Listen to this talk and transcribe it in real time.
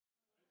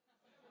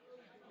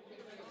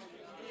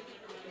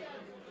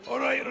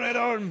fight, Red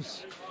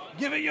Arms!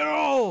 Give it your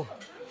all!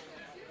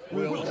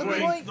 We'll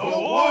drink the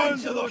wine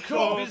till the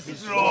cup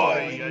is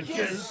dry, and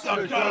kiss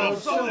the girl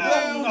so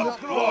down the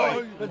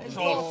cry, and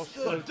toss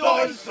the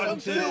dice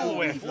until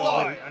we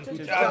fly, and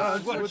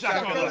dance with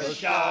Jack of the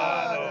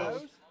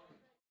Shadows.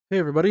 Hey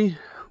everybody,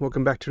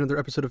 welcome back to another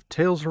episode of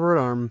Tales of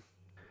Red Arm.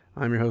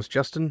 I'm your host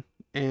Justin,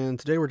 and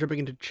today we're jumping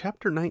into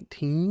Chapter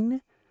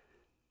 19,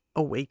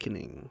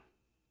 Awakening.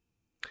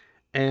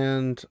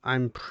 And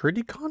I'm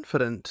pretty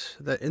confident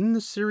that in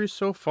this series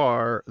so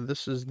far,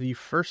 this is the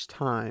first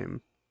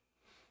time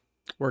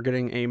we're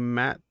getting a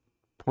Matt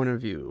point of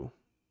view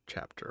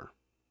chapter.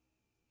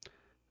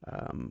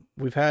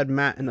 We've had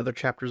Matt in other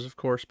chapters, of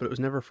course, but it was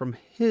never from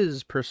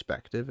his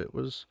perspective. It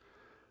was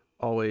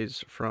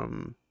always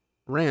from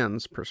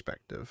Rand's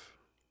perspective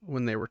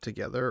when they were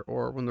together,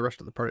 or when the rest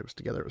of the party was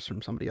together, it was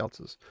from somebody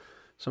else's.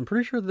 So I'm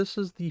pretty sure this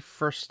is the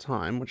first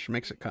time, which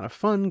makes it kind of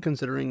fun,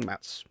 considering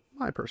Matt's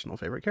my personal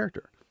favorite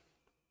character.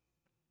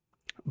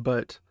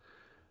 But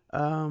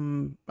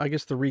I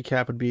guess the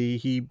recap would be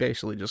he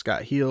basically just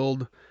got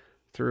healed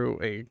through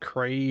a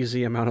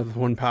crazy amount of the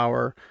one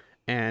power,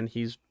 and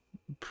he's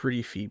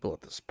pretty feeble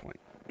at this point.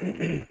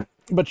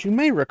 But you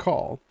may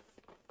recall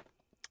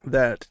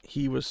that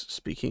he was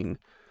speaking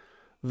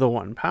the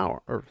one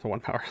power.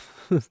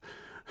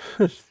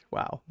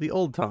 Wow, the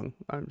old tongue.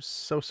 I'm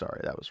so sorry,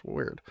 that was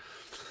weird.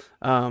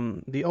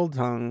 The old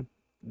tongue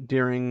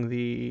during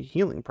the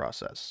healing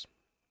process.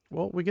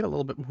 Well, we get a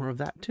little bit more of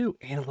that too,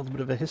 and a little bit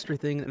of a history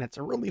thing, and it's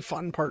a really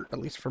fun part, at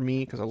least for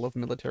me, because I love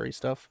military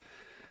stuff.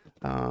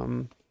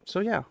 So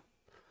yeah,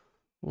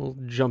 we'll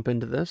jump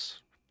into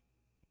this.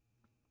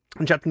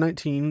 And chapter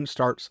 19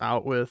 starts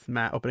out with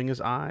Matt opening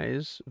his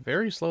eyes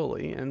very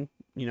slowly and,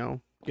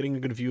 getting a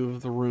good view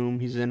of the room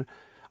he's in.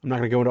 I'm not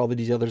going to go into all the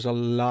detail. There's a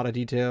lot of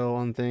detail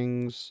on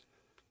things.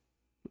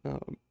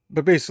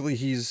 But basically,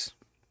 he's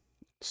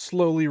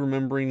slowly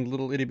remembering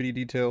little itty-bitty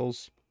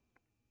details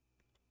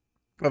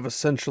of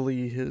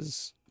essentially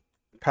his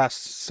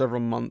past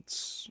several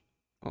months,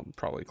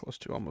 probably close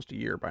to almost a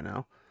year by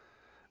now,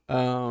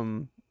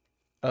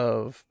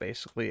 of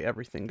basically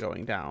everything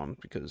going down,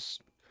 because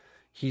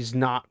he's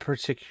not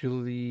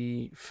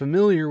particularly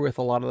familiar with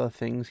a lot of the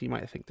things. He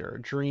might think they're a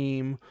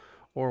dream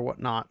or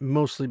whatnot,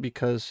 mostly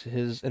because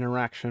his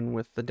interaction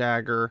with the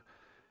dagger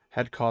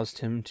had caused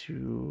him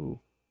to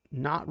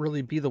not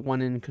really be the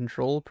one in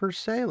control per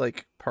se,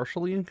 like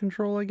partially in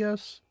control, I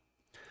guess.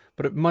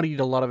 But it muddied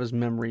a lot of his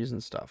memories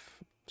and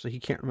stuff, so he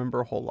can't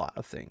remember a whole lot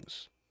of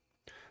things.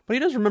 But he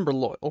does remember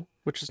Loyal,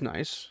 which is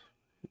nice.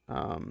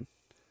 A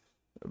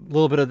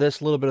little bit of this,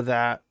 a little bit of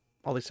that,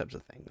 all these types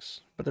of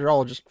things. But they're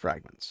all just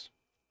fragments.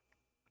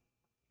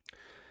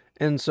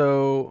 And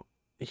so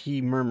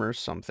he murmurs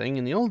something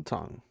in the old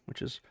tongue,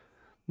 which is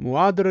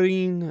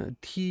Muadrin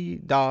ti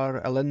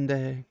dar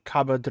elende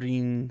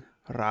kabadrin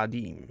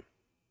radim.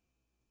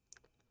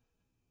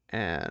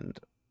 And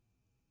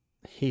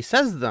he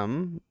says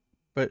them,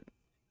 but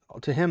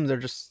to him they're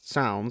just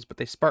sounds, but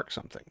they spark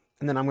something.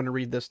 And then I'm going to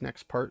read this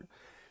next part,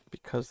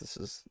 because this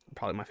is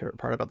probably my favorite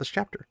part about this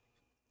chapter.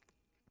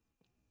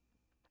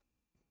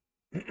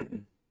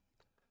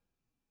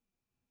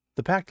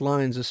 The packed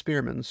lines of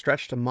spearmen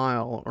stretched a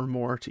mile or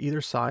more to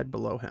either side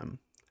below him,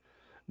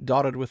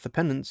 dotted with the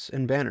pennants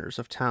and banners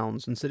of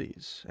towns and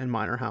cities and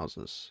minor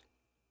houses.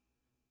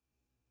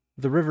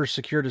 The river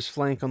secured his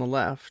flank on the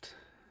left,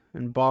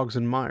 and bogs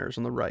and mires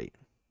on the right.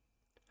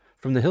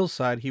 From the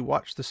hillside he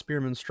watched the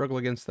spearmen struggle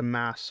against the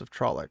mass of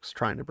Trollocs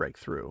trying to break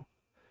through,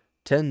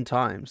 10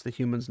 times the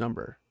human's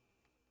number.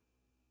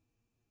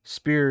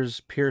 Spears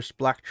pierced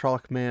black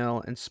Trolloc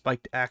mail, and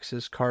spiked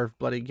axes carved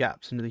bloody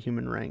gaps into the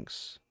human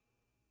ranks.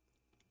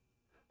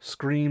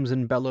 Screams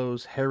and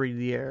bellows harried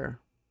the air.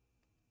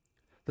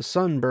 The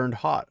sun burned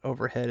hot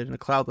overhead in a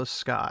cloudless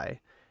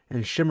sky,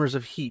 and shimmers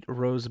of heat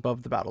rose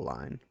above the battle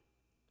line.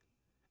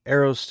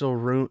 Arrows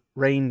still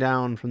rained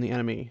down from the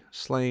enemy,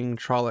 slaying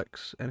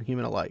Trollocs and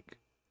human alike.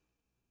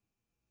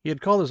 He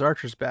had called his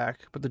archers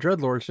back, but the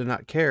Dreadlords did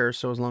not care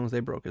so as long as they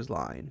broke his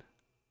line.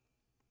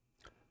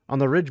 On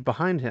the ridge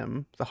behind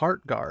him, the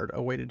Heart Guard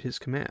awaited his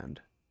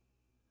command.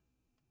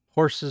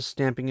 Horses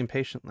stamping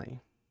impatiently.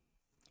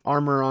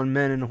 Armor on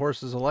men and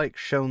horses alike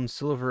shone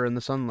silver in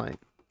the sunlight.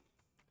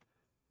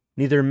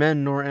 Neither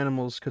men nor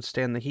animals could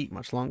stand the heat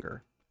much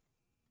longer.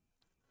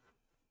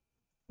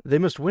 They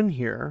must win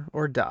here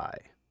or die.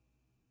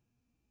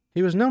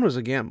 He was known as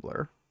a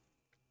gambler.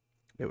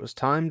 It was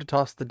time to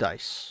toss the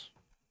dice.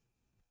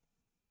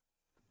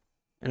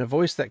 In a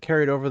voice that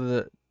carried over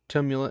the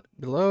tumult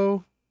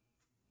below,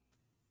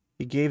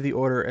 he gave the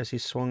order as he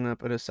swung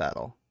up in his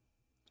saddle.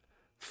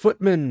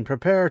 Footmen,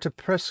 prepare to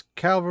press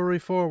cavalry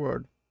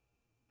forward.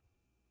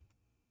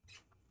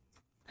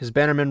 His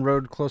bannermen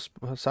rode close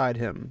beside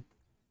him,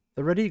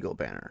 the Red Eagle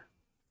banner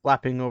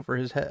flapping over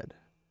his head,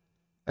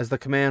 as the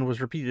command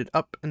was repeated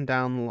up and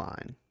down the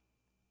line.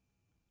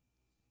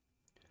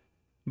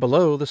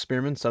 Below, the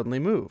spearmen suddenly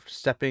moved,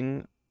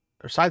 sidestepping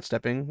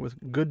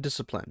with good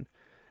discipline,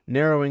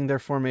 narrowing their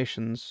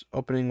formations,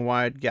 opening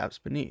wide gaps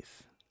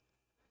beneath.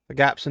 The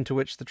gaps into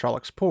which the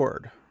Trollocs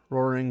poured,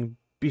 roaring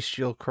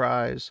bestial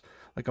cries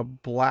like a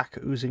black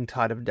oozing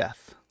tide of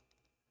death.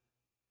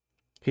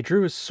 He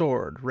drew his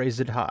sword, raised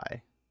it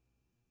high.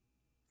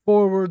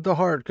 Forward the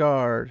Heart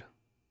Guard!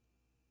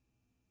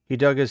 He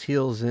dug his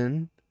heels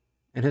in,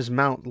 and his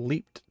mount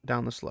leaped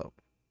down the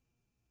slope.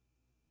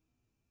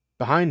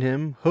 Behind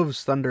him,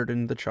 hooves thundered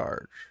in the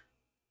charge.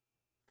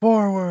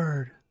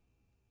 Forward!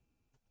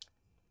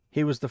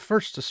 He was the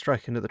first to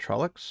strike into the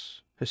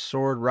Trollocs, his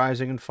sword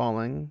rising and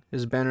falling,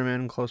 his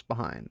bannermen close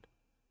behind.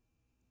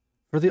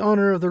 For the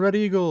honor of the Red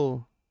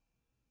Eagle!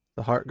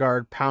 The Heart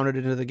Guard pounded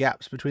into the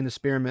gaps between the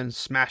spearmen,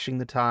 smashing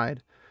the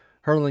tide,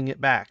 hurling it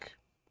back.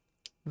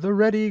 The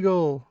Red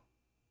Eagle!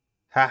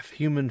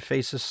 Half-human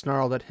faces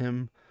snarled at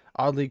him,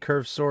 oddly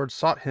curved swords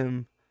sought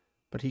him,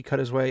 but he cut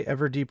his way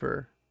ever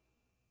deeper.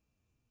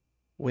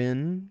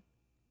 Win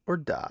or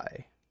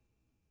die.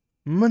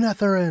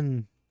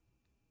 Manetheren!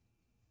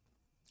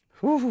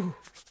 Whew.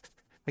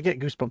 I get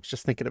goosebumps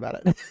just thinking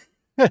about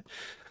it.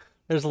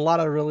 There's a lot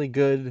of really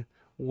good,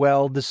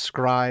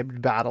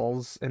 well-described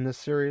battles in this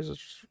series.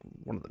 It's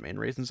one of the main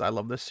reasons I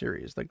love this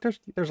series. Like,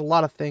 there's a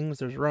lot of things.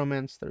 There's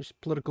romance, there's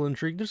political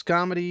intrigue, there's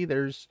comedy,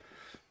 there's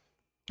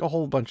a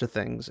whole bunch of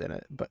things in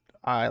it. But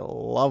I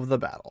love the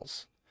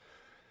battles.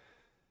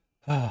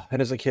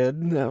 And as a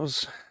kid, that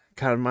was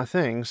kind of my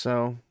thing,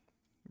 so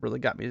it really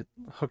got me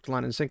hooked,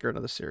 line, and sinker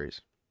into the series.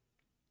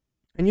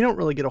 And you don't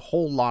really get a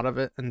whole lot of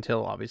it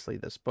until, obviously,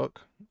 this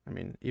book. I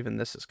mean, even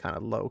this is kind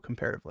of low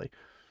comparatively.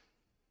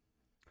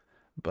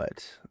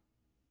 But,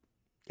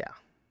 yeah,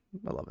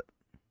 I love it.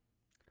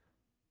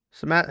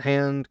 So Matt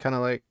Hand kind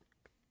of, like,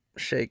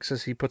 shakes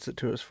as he puts it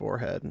to his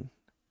forehead. And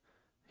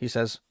he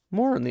says,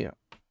 more in the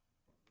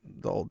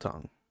old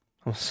tongue.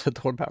 I almost said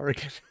the word power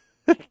again.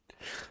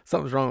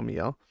 Something's wrong with me,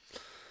 y'all.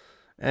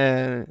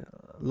 And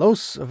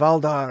Los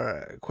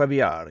Valdar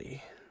Quebiari.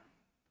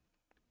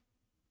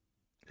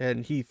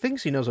 And he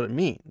thinks he knows what it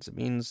means. It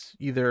means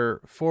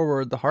either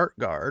forward the Heart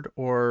Guard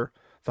or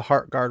the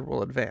Heart Guard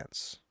will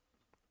advance.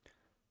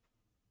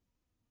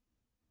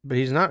 But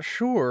he's not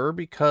sure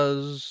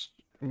because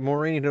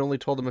Moraine had only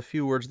told him a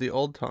few words of the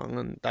old tongue,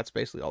 and that's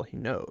basically all he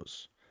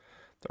knows.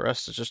 The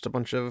rest is just a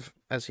bunch of,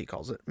 as he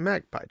calls it,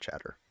 magpie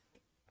chatter.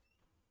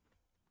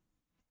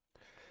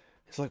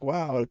 He's like,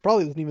 wow, it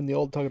probably isn't even the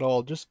old tongue at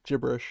all, just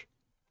gibberish.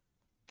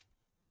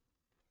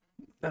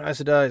 And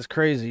Aes Sedai is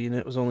crazy, and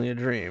it was only a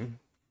dream.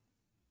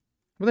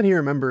 But then he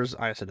remembers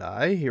Aes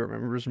Sedai, he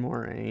remembers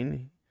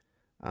Moraine.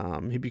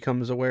 He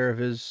becomes aware of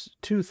his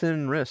too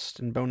thin wrist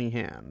and bony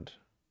hand.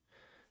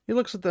 He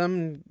looks at them,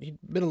 and he'd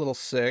been a little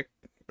sick.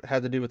 It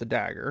had to do with a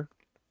dagger.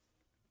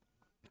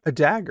 A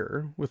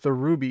dagger with a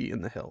ruby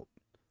in the hilt.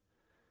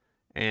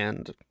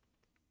 And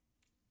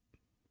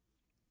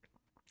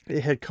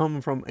it had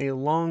come from a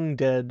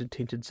long-dead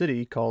tainted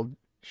city called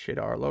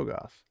Shadar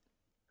Logoth.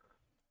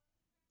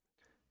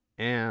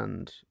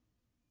 And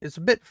it's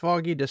a bit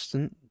foggy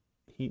distant.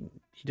 He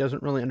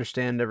doesn't really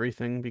understand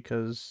everything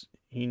because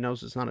he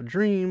knows it's not a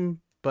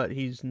dream, but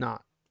he's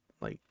not,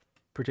 like,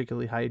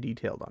 particularly high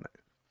detailed on it.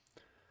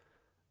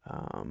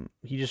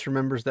 He just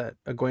remembers that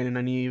Egwene and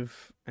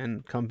Nynaeve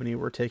and company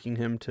were taking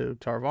him to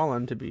Tar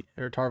Valon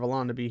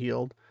to be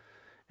healed,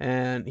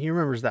 and he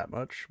remembers that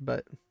much,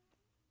 but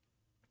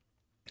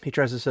he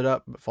tries to sit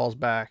up, but falls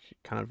back,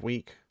 kind of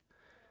weak.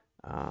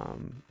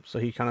 So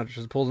he kind of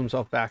just pulls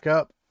himself back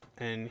up,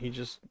 and he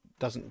just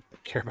doesn't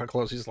care about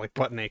clothes. He's like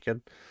butt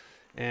naked.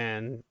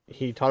 And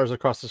he totters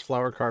across this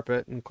flower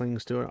carpet and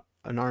clings to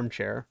an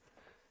armchair,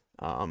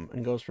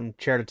 and goes from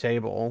chair to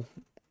table.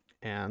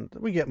 And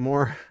we get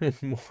more and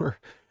more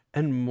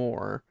and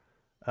more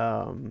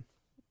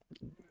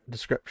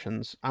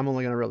descriptions. I'm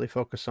only going to really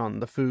focus on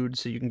the food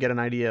so you can get an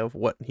idea of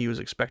what he was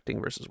expecting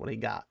versus what he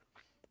got.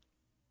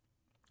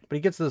 But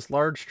he gets this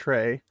large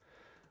tray,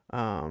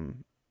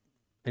 and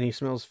he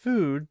smells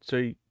food, so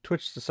he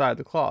twitches aside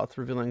the cloth,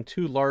 revealing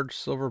 2 large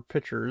silver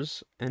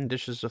pitchers and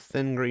dishes of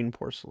thin green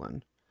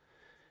porcelain.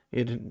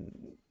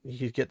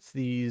 He gets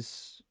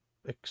these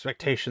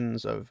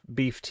expectations of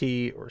beef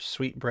tea or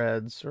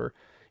sweetbreads or,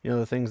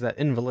 the things that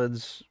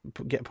invalids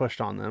get pushed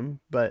on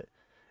them, but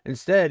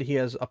instead he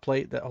has a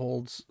plate that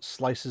holds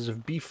slices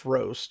of beef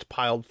roast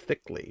piled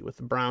thickly with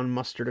brown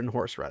mustard and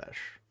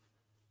horseradish.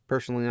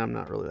 Personally, I'm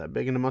not really that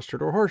big into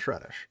mustard or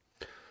horseradish,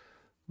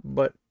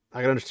 but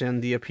I can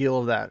understand the appeal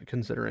of that,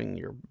 considering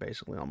you're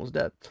basically almost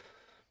dead.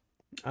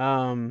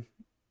 And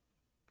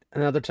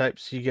other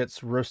types, he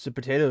gets roasted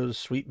potatoes,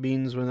 sweet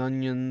beans with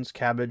onions,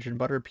 cabbage and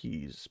butter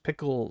peas,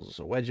 pickles,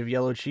 a wedge of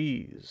yellow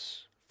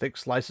cheese, thick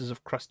slices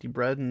of crusty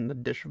bread, and a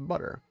dish of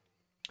butter.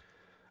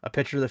 A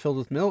pitcher that filled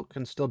with milk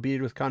and still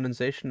beaded with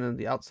condensation on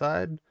the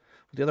outside.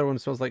 The other one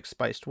smells like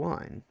spiced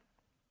wine.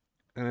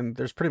 And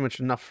there's pretty much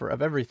enough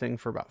of everything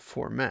for about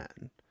 4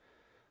 men.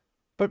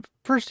 But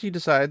first he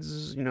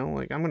decides, I'm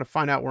going to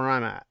find out where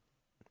I'm at.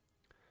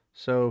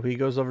 So he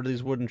goes over to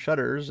these wooden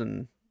shutters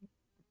and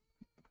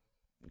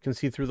can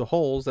see through the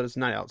holes that it's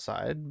night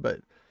outside,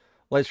 but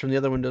lights from the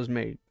other windows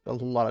made a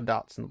lot of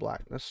dots in the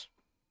blackness.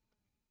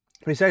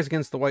 He sags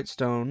against the white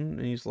stone,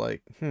 and he's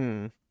like,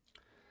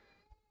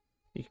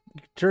 You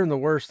turn the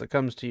worst that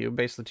comes to you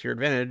basically to your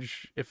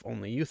advantage if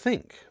only you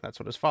think. That's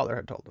what his father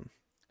had told him.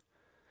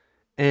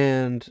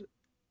 And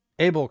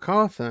Abel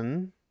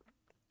Cawthon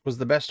was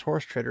the best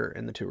horse trader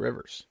in the Two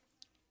Rivers.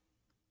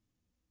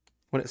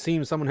 When it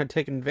seemed someone had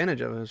taken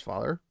advantage of his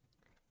father,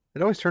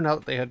 it always turned out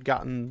that they had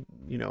gotten,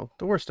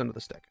 the worst end of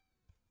the stick.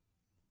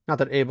 Not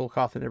that Abel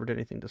Cawthon ever did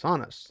anything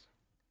dishonest.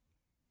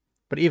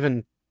 But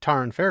even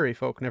Tarn Ferry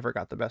folk never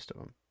got the best of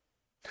him.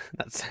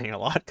 That's saying a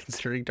lot,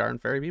 considering Tarn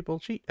Ferry people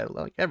cheat at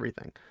like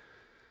everything.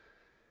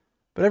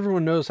 But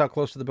everyone knows how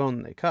close to the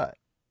bone they cut.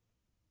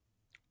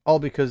 All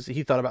because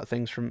he thought about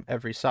things from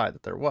every side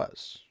that there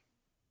was.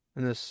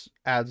 And this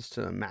adds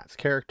to Matt's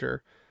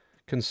character,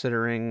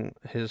 considering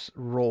his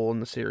role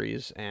in the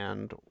series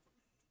and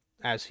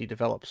as he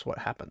develops what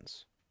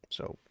happens.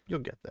 So you'll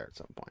get there at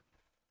some point.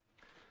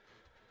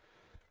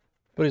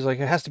 But he's like,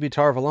 it has to be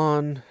Tar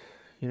Valon,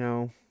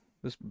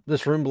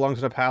 this room belongs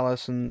in a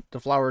palace, and the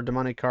flower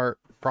demonic cart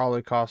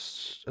probably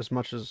costs as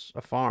much as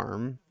a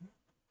farm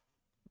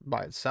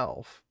by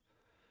itself.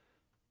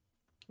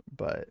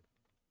 But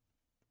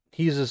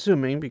he's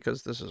assuming,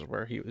 because this is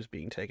where he was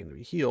being taken to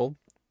be healed,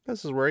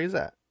 this is where he's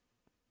at.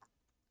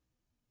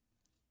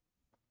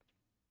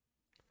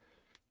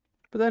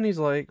 But then he's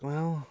like,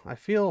 well, I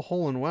feel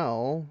whole and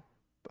well.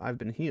 I've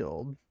been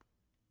healed.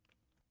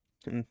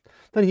 And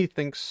then he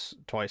thinks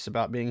twice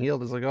about being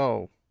healed. He's like,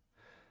 oh,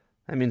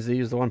 that means they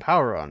use the one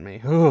power on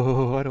me.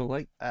 Oh, I don't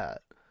like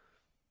that.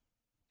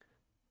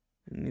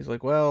 And he's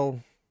like,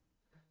 well,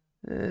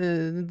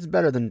 it's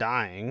better than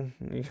dying.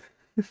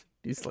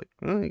 He's like,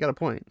 well, you got a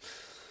point.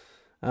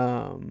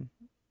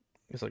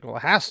 He's like, well,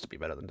 it has to be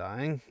better than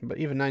dying. But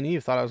even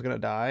Nynaeve thought I was going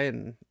to die,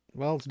 and,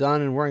 well, it's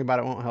done, and worrying about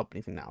it won't help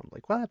anything now. I'm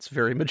like, well, that's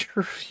very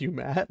mature of you,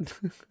 Matt.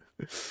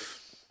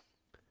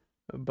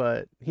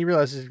 But he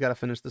realizes he's got to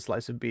finish the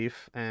slice of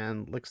beef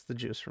and licks the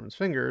juice from his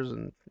fingers,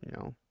 and,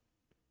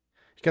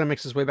 he kind of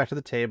makes his way back to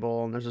the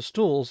table, and there's a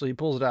stool, so he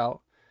pulls it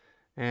out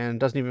and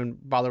doesn't even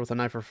bother with a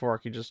knife or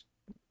fork. He just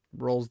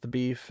rolls the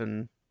beef,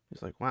 and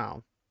he's like,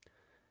 wow,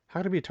 how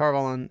could it be Tar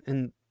Valon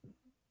in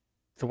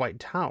the White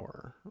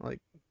Tower? Like,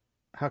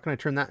 how can I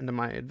turn that into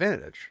my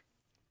advantage?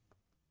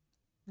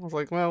 I was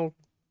like, well,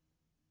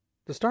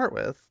 to start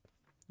with,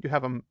 you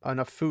have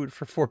enough food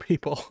for 4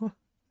 people.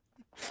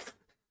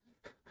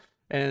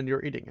 And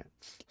you're eating it.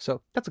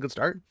 So that's a good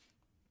start.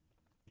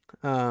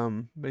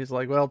 But he's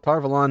like, well,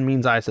 Tar Valon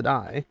means Aes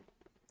Sedai.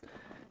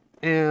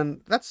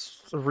 And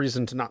that's a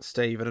reason to not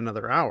stay even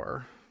another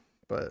hour.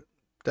 But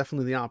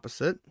definitely the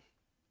opposite.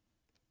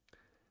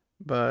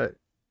 But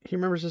he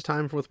remembers his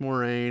time with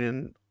Moiraine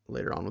and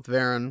later on with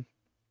Varen.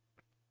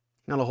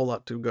 Not a whole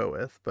lot to go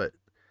with, but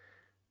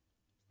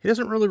he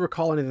doesn't really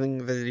recall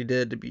anything that he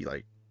did to be,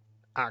 like,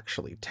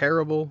 actually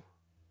terrible.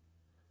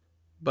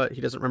 But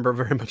he doesn't remember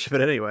very much of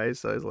it anyway,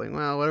 so he's like,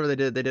 well, whatever they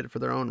did it for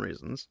their own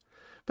reasons.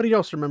 But he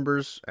also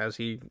remembers, as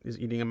he is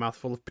eating a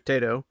mouthful of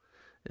potato,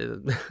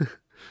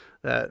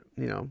 that,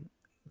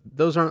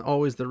 those aren't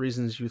always the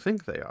reasons you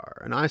think they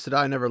are. And Aes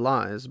Sedai never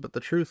lies, but the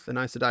truth an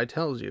Aes Sedai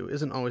tells you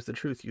isn't always the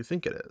truth you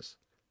think it is.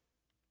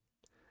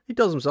 He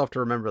tells himself to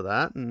remember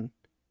that, and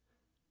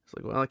he's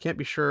like, well, I can't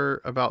be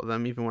sure about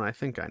them even when I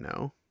think I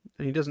know.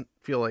 And he doesn't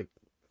feel, like,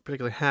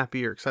 particularly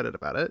happy or excited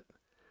about it.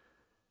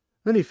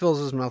 Then he fills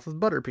his mouth with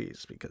butter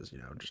peas because,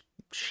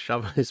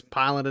 he's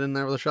piling it in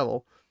there with a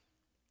shovel.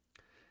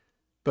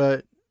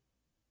 But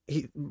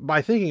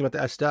by thinking about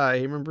the Aes Sedai,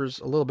 he remembers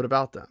a little bit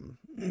about them.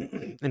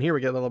 And here we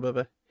get a little bit of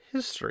a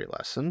history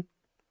lesson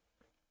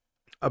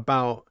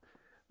about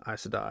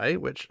Aes Sedai,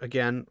 which,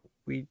 again,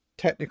 we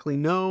technically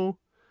know,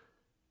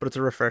 but it's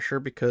a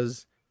refresher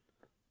because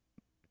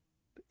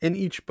in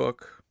each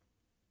book,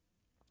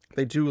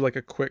 they do like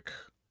a quick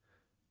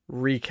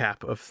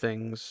recap of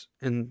things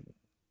in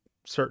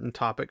certain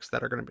topics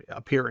that are going to be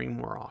appearing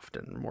more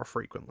often, more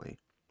frequently.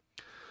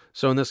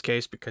 So in this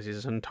case, because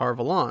he's in Tar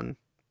Valon,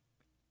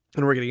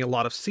 and we're getting a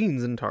lot of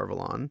scenes in Tar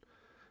Valon,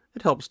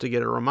 it helps to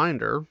get a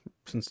reminder,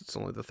 since it's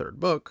only the 3rd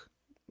book.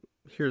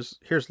 Here's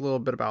a little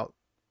bit about,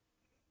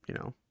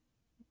 the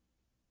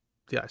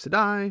Aes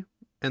Sedai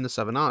and the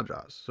 7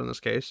 Ajahs. So in this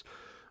case,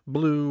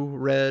 blue,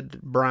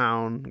 red,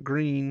 brown,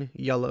 green,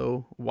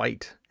 yellow,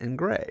 white, and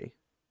gray.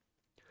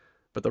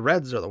 But the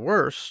reds are the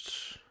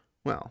worst.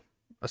 Well,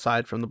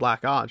 aside from the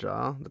Black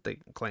Ajah that they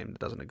claim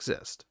doesn't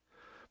exist.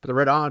 But the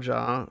Red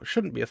Ajah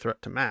shouldn't be a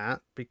threat to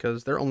Matt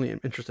because they're only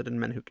interested in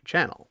men who can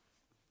channel.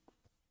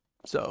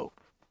 So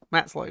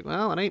Matt's like,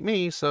 well, it ain't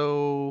me,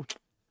 so...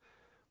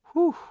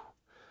 Whew.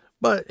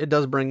 But it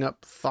does bring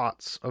up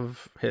thoughts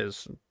of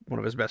one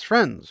of his best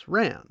friends,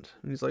 Rand.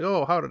 And he's like,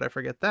 oh, how did I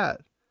forget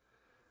that?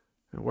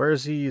 And where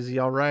is he? Is he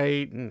all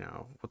right?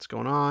 What's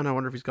going on? I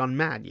wonder if he's gone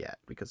mad yet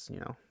because,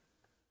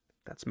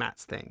 that's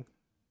Matt's thing.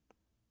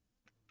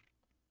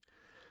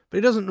 But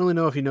he doesn't really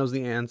know if he knows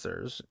the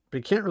answers, but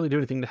he can't really do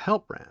anything to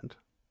help Rand,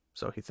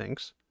 so he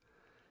thinks.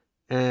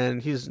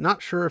 And he's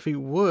not sure if he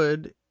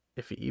would,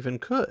 if he even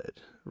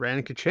could.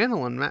 Rand could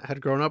channel, and Matt had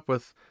grown up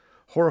with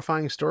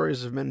horrifying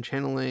stories of men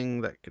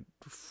channeling that could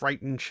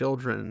frighten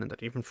children and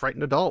that even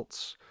frightened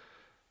adults.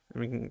 I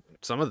mean,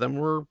 some of them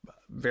were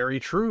very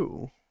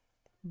true,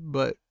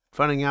 but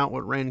finding out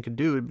what Rand could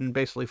do had been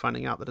basically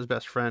finding out that his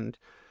best friend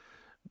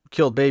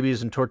killed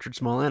babies and tortured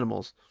small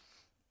animals,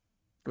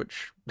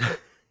 which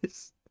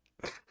is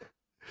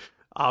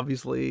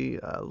obviously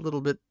a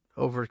little bit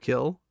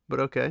overkill, but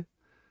okay.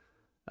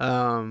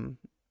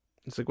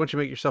 It's like once you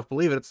make yourself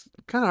believe it, it's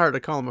kind of hard to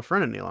call him a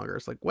friend any longer.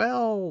 It's like,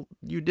 well,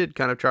 you did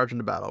kind of charge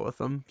into battle with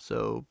him,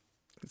 so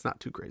it's not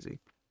too crazy.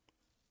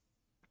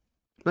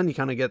 Then he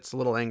kind of gets a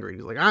little angry.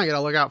 He's like, I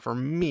gotta look out for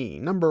me,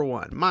 number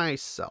one,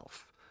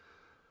 myself.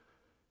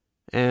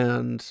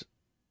 And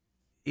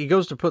he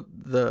goes to put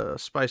the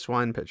spiced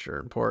wine pitcher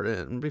and pour it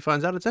in, but he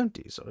finds out it's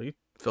empty, so he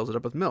fills it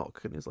up with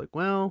milk. And he's like,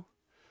 well,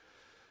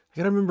 I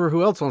gotta remember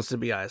who else wants to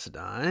be Aes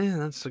Sedai.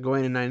 That's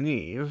Egwene and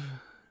Nynaeve.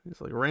 He's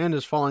like, Rand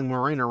is following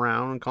Moiraine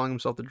around and calling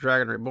himself the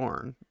Dragon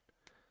Reborn.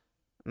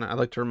 And I'd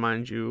like to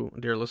remind you,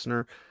 dear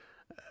listener,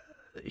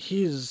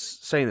 he's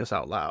saying this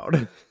out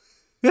loud.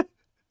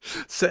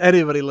 So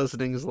anybody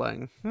listening is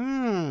like,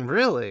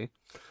 really?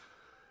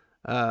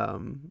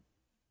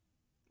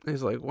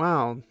 He's like,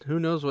 wow, who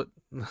knows what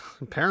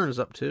Perrin is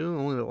up to?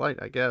 Only the light,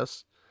 I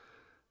guess.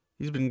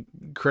 He's been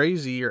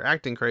crazy or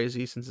acting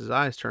crazy since his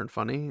eyes turned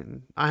funny,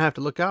 and I have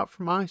to look out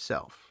for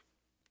myself.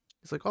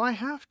 He's like, well, I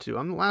have to.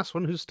 I'm the last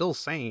one who's still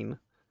sane.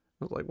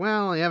 I was like,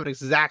 well, you haven't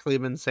exactly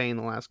been sane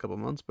the last couple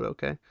months, but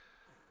okay.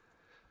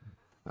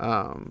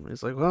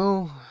 He's like,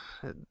 well,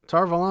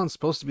 Tar Valon's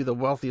supposed to be the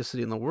wealthiest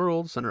city in the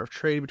world, center of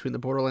trade between the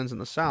borderlands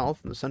and the south,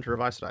 and the center of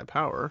Aes Sedai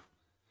power.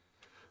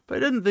 But I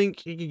didn't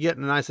think he could get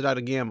an Aes Sedai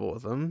to gamble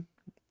with him,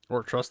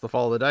 or trust the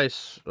fall of the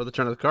dice, or the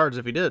turn of the cards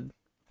if he did.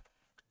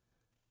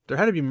 There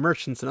had to be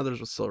merchants and others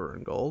with silver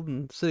and gold,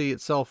 and the city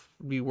itself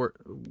would be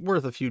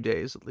worth a few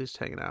days, at least,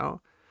 hanging out.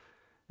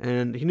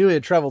 And he knew he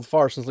had traveled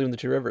far since leaving the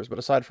Two Rivers, but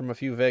aside from a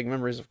few vague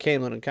memories of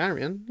Caemlyn and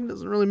Cairhien, he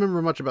doesn't really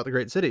remember much about the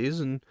great cities,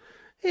 and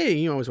hey,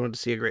 you always wanted to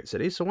see a great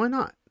city, so why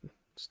not?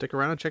 Stick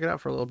around and check it out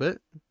for a little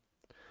bit.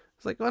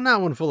 It's like, well, not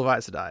one full of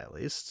Aes Sedai, at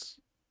least.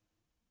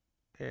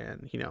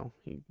 And,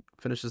 he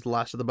finishes the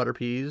last of the butter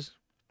peas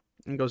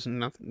and goes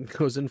in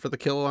for the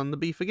kill on the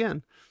beef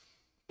again.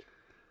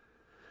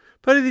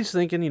 But he's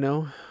thinking,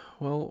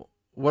 well,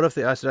 what if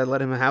the Aes Sedai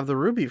let him have the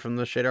ruby from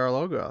the Shadar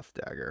Logoth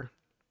dagger?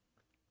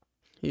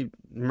 He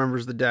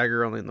remembers the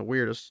dagger only in the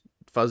weirdest,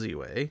 fuzzy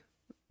way,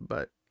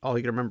 but all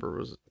he could remember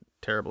was a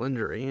terrible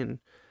injury, and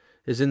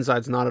his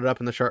insides knotted up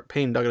and the sharp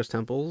pain dug at his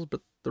temples, but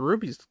the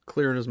ruby's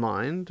clear in his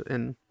mind,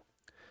 and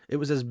it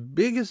was as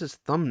big as his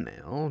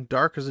thumbnail,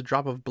 dark as a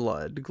drop of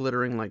blood,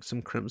 glittering like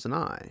some crimson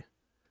eye.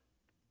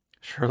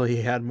 Surely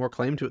he had more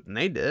claim to it than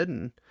they did,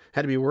 and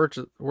had to be worth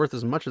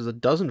as much as a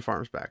dozen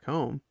farms back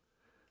home.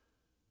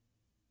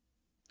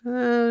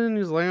 And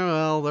he's like,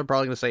 well, they're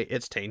probably going to say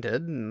it's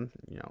tainted, and,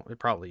 it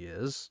probably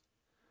is.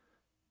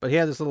 But he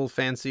had this little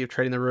fancy of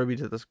trading the ruby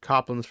to the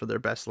Coplans for their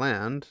best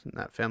land, and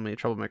that family of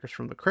troublemakers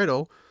from the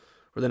cradle,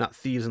 were they not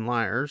thieves and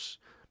liars,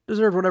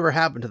 deserved whatever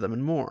happened to them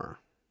and more.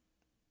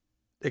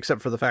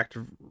 Except for the fact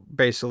of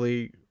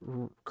basically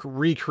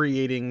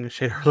recreating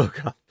Shadar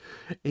Logoth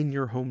in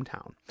your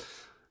hometown.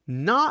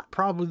 Not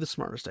probably the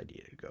smartest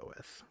idea to go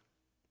with.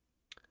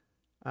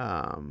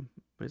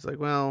 He's like,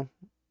 well,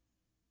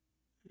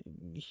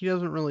 he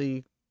doesn't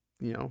really,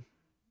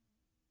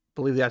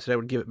 believe the Aes Sedai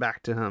would give it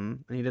back to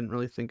him, and he didn't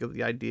really think of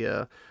the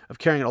idea of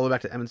carrying it all the way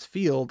back to Emond's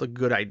Field a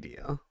good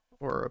idea,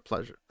 or a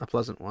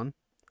pleasant one.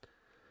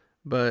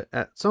 But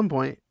at some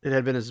point, it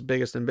had been his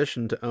biggest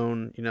ambition to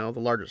own, the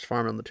largest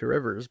farm on the Two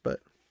Rivers, but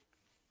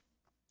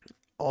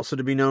also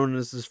to be known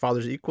as his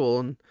father's equal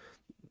in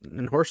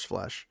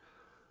horseflesh.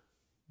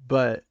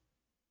 But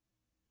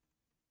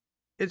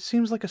it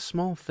seems like a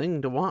small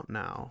thing to want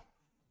now.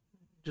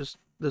 Just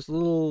this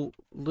little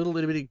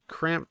itty bitty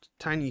cramped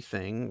tiny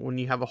thing when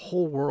you have a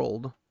whole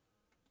world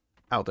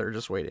out there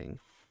just waiting.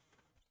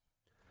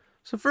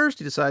 So first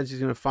he decides he's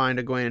going to find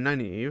Egwene and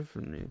Nynaeve,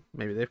 and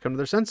maybe they've come to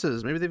their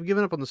senses. Maybe they've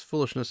given up on this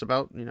foolishness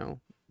about,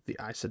 the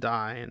Aes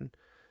Sedai and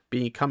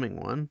becoming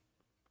one.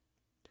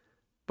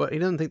 But he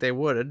doesn't think they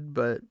would,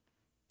 but,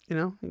 he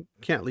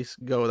can't at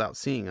least go without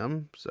seeing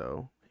them,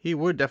 so he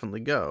would definitely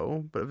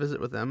go, but a visit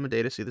with them, a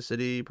day to see the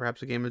city,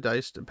 perhaps a game of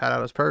dice to pat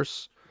out his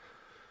purse.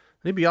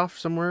 And he'd be off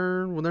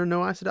somewhere when there are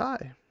no Aes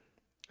Sedai,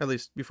 at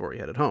least before he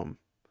headed home.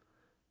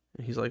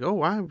 And he's like,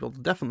 oh, I will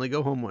definitely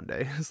go home one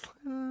day. It's like,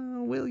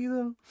 will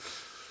you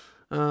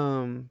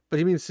though? But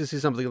he means to see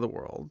something of the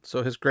world,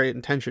 so his great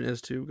intention is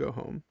to go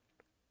home,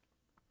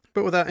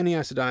 but without any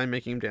Aes Sedai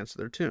making him dance to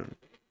their tune.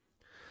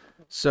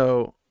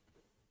 So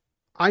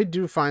I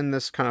do find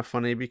this kind of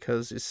funny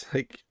because it's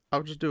like,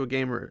 I'll just do a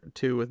game or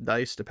two with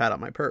dice to pad out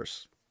my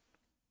purse.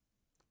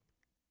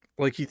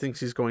 Like he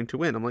thinks he's going to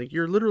win. I'm like,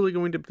 you're literally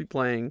going to be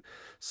playing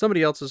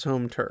somebody else's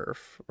home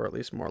turf, or at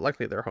least more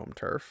likely their home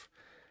turf,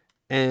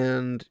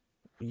 and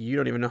you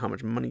don't even know how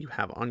much money you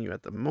have on you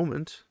at the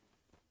moment.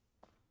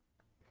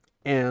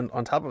 And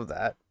on top of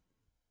that,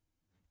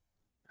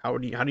 how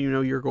do you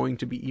know you're going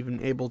to be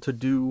even able to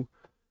do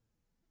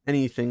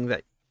anything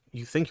that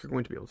you think you're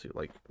going to be able to?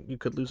 Like, you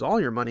could lose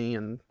all your money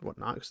and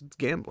whatnot because it's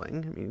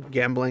gambling. I mean,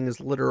 gambling is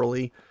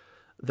literally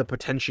the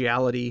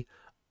potentiality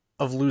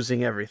of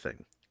losing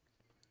everything.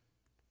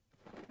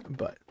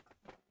 But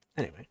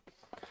anyway,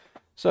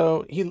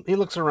 so he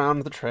looks around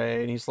the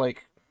tray and he's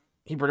like,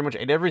 he pretty much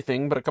ate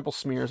everything but a couple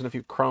smears and a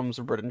few crumbs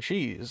of bread and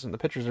cheese, and the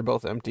pitchers are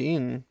both empty,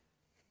 and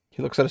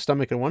he looks at his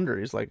stomach and wonders.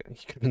 He's like,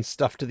 he could have been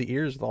stuffed to the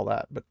ears with all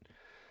that, but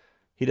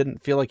he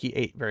didn't feel like he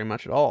ate very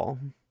much at all.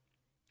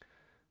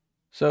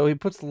 So he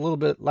puts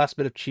the last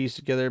bit of cheese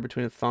together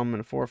between a thumb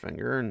and a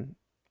forefinger, and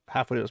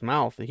halfway to his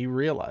mouth, he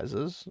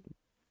realizes,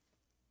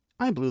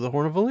 I blew the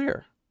horn of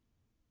Valir.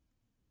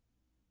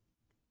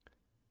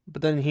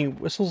 But then he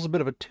whistles a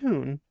bit of a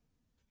tune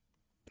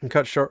and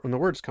cuts short when the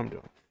words come to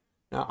him.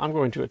 Now, I'm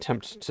going to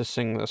attempt to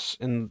sing this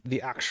in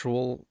the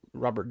actual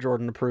Robert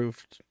Jordan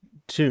approved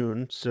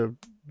tune, so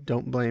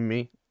don't blame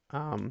me.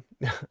 I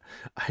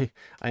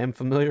am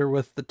familiar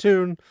with the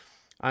tune.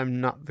 I'm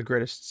not the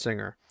greatest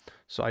singer,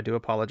 so I do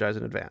apologize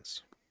in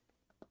advance.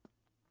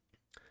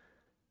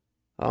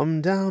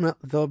 I'm down at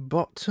the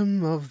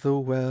bottom of the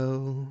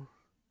well.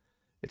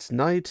 It's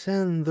night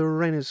and the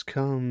rain is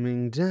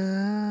coming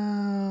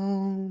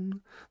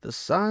down. The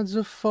sides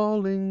are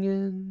falling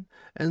in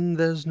and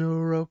there's no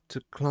rope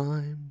to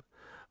climb.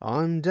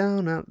 I'm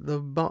down at the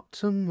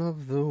bottom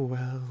of the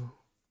well.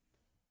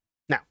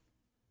 Now,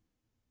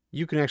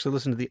 you can actually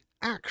listen to the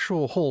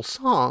actual whole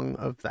song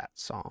of that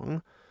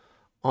song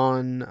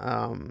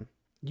on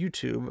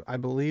YouTube. I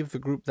believe the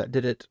group that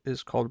did it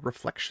is called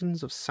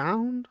Reflections of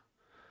Sound.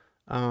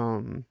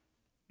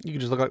 You can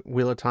just look up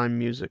Wheel of Time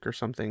music or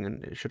something,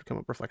 and it should come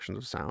up Reflections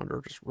of Sound,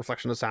 or just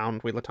Reflection of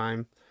Sound, Wheel of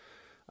Time.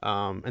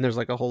 And there's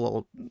like a whole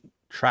little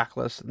track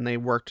list, and they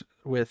worked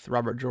with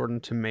Robert Jordan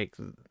to make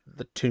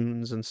the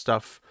tunes and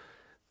stuff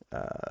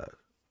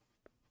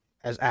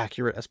as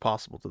accurate as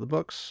possible to the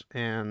books,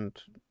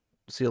 and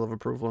seal of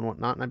approval and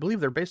whatnot. And I believe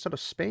they're based out of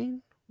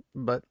Spain,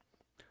 but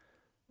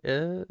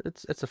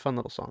it's a fun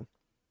little song.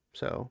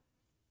 So,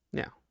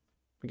 yeah.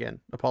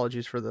 Again,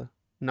 apologies for the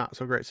not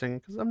so great singing,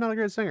 because I'm not a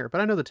great singer, but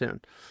I know the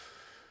tune.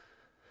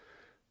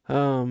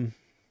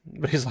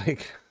 But he's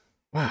like,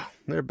 wow,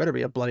 there better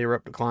be a bloody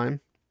rope to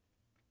climb.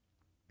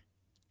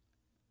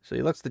 So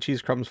he lets the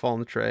cheese crumbs fall in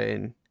the tray,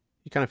 and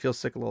he kind of feels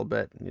sick a little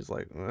bit, and he's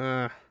like,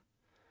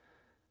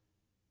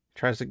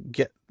 tries to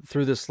get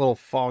through this little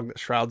fog that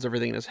shrouds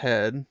everything in his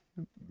head.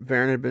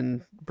 Varen had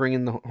been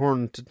bringing the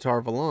horn to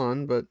Tar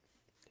Valon, but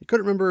he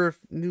couldn't remember if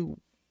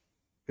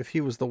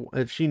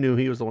she knew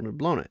he was the one who'd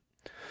blown it.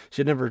 She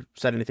had never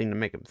said anything to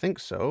make him think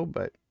so,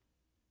 but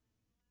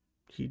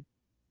he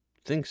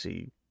thinks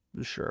he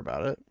was sure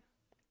about it.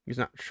 He's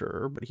not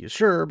sure, but he is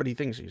sure, but he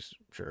thinks he's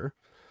sure.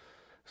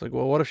 It's like,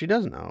 well, what if she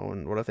does know?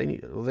 And what if they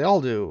need it? Well, they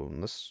all do.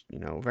 Unless,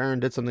 Varen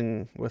did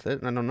something with it,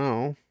 and I don't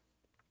know.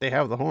 They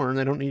have the horn.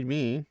 They don't need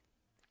me.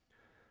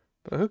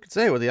 But who could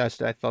say what the I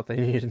thought they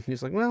needed? And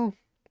he's like, well,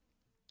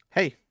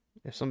 hey,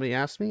 if somebody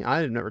asks me,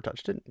 I've never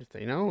touched it. If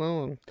they know,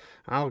 well,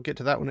 I'll get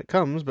to that when it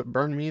comes, but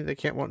burn me, they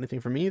can't want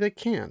anything from me, they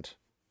can't.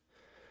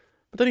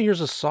 But then he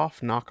hears a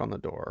soft knock on the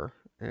door,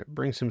 and it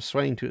brings him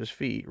swaying to his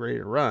feet, ready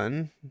to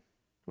run.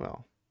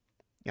 Well,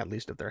 at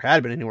least if there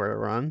had been anywhere to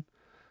run.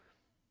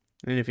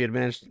 And if he had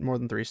managed more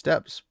than 3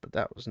 steps, but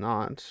that was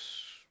not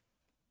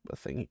a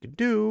thing he could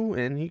do,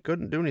 and he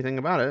couldn't do anything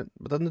about it.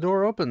 But then the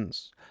door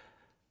opens.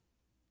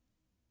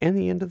 And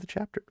the end of the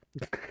chapter.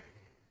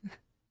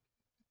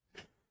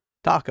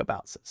 Talk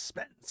about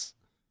suspense.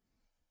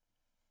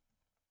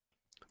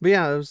 But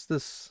yeah, it was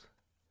this.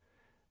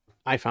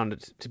 I found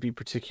it to be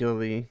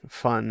particularly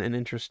fun and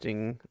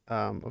interesting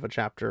of a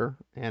chapter.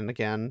 And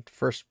again,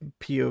 first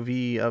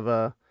POV of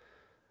a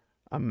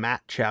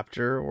Matt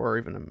chapter, or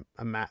even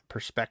a Matt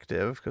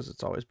perspective, because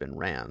it's always been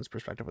Rand's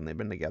perspective when they've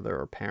been together,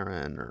 or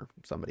Perrin, or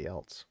somebody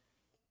else.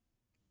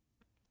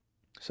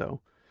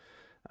 So,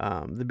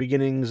 the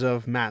beginnings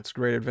of Matt's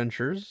great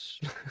adventures,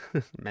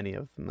 many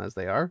of them as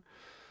they are.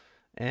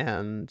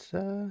 And,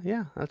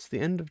 yeah, that's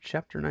the end of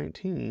chapter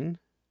 19,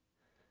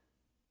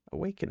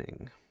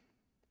 Awakening.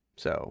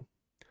 So,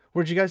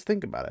 what did you guys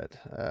think about it?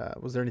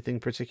 Was there anything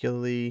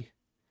particularly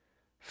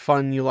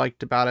fun you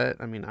liked about it?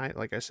 I mean,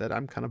 like I said,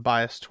 I'm kind of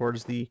biased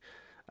towards the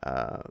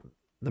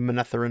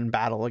Manetheren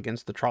battle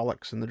against the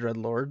Trollocs and the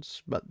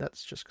Dreadlords, but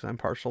that's just because I'm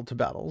partial to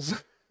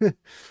battles.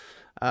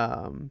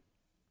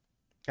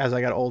 As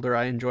I got older,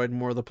 I enjoyed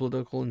more of the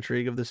political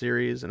intrigue of the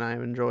series, and I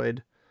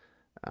enjoyed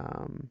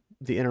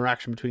the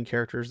interaction between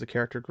characters, the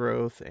character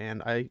growth,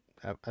 and I,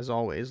 as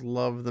always,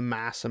 love the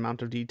mass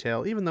amount of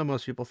detail. Even though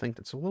most people think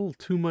that's a little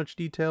too much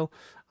detail,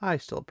 I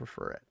still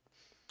prefer it.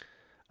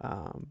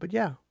 But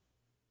yeah,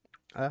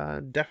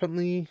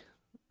 definitely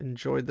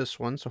enjoyed this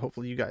one, so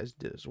hopefully you guys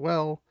did as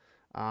well.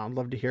 I'd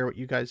love to hear what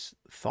you guys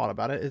thought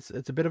about it.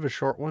 It's a bit of a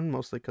short one,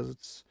 mostly because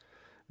it's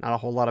not a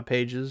whole lot of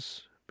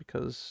pages,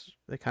 because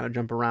they kind of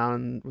jump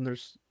around when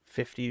there's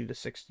 50 to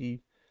 60.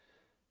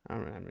 I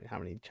don't know how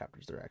many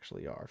chapters there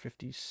actually are.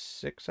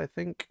 56, I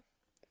think.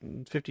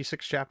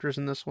 56 chapters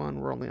in this one.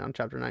 We're only on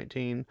chapter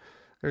 19.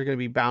 There's going to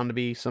be bound to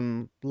be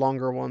some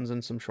longer ones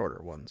and some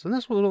shorter ones. And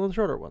this was one of the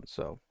shorter ones,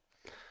 so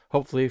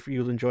hopefully if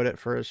you enjoyed it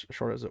for as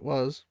short as it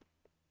was.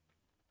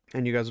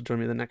 And you guys will join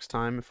me the next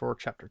time for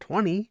chapter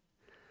 20.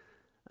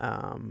 It's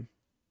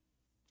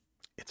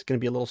going to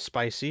be a little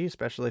spicy,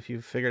 especially if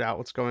you've figured out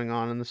what's going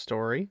on in the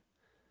story.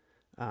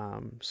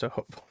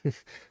 So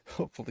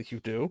hopefully you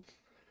do.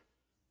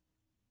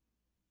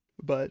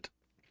 But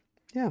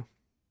yeah,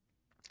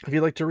 if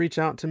you'd like to reach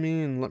out to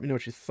me and let me know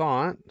what you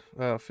thought,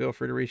 feel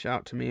free to reach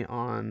out to me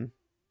on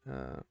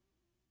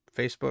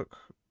Facebook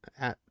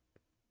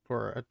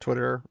or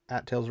Twitter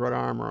at Tales of Red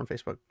Arm, or on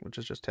Facebook, which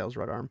is just Tales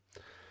of Red Arm,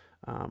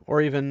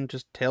 or even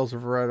just Tales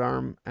of Red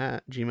Arm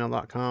at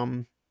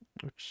gmail.com,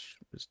 which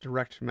is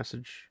direct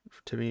message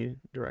to me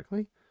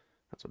directly.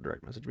 That's what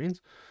direct message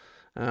means.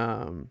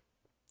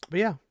 But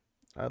yeah,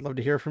 I'd love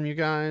to hear from you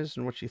guys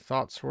and what your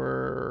thoughts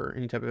were.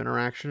 Any type of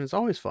interaction is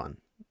always fun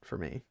for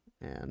me.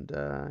 And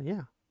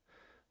yeah,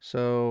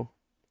 so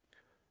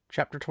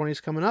chapter 20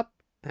 is coming up,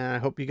 and I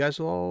hope you guys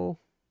will all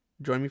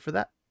join me for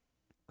that.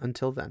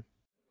 Until then.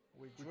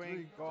 We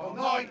drink all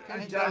night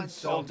and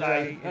dance all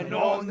day, and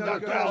on the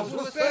girls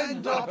we'll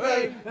spend our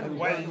pay. And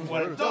when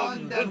we're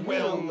done, then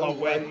we'll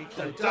away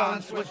to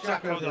dance with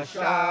Jack of the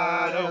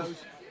Shadows.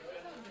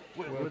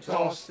 We'll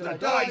toss the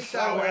dice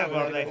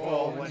however they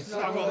fall, and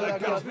snuggle the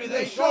girls, be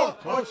they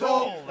short or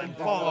tall, and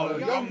follow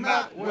young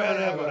Matt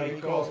wherever he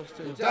calls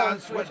to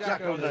dance with Jack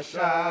of the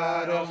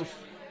Shadows.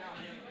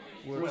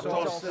 We'll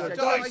toss the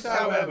dice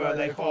however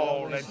they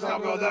fall, and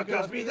snuggle the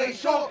girls, be they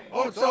short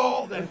or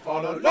tall, then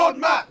follow Lord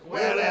Matt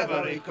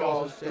wherever he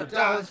calls to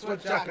dance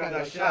with Jack of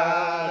the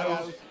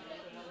Shadows.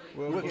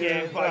 We'll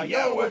give a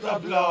yell with a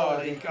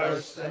bloody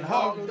curse, and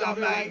hog the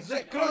maids,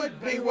 it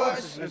could be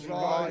worse, as we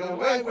ride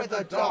away with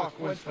the dark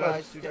ones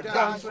first to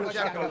dance with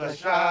Jack of the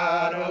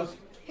Shadows.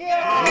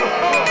 Yeah!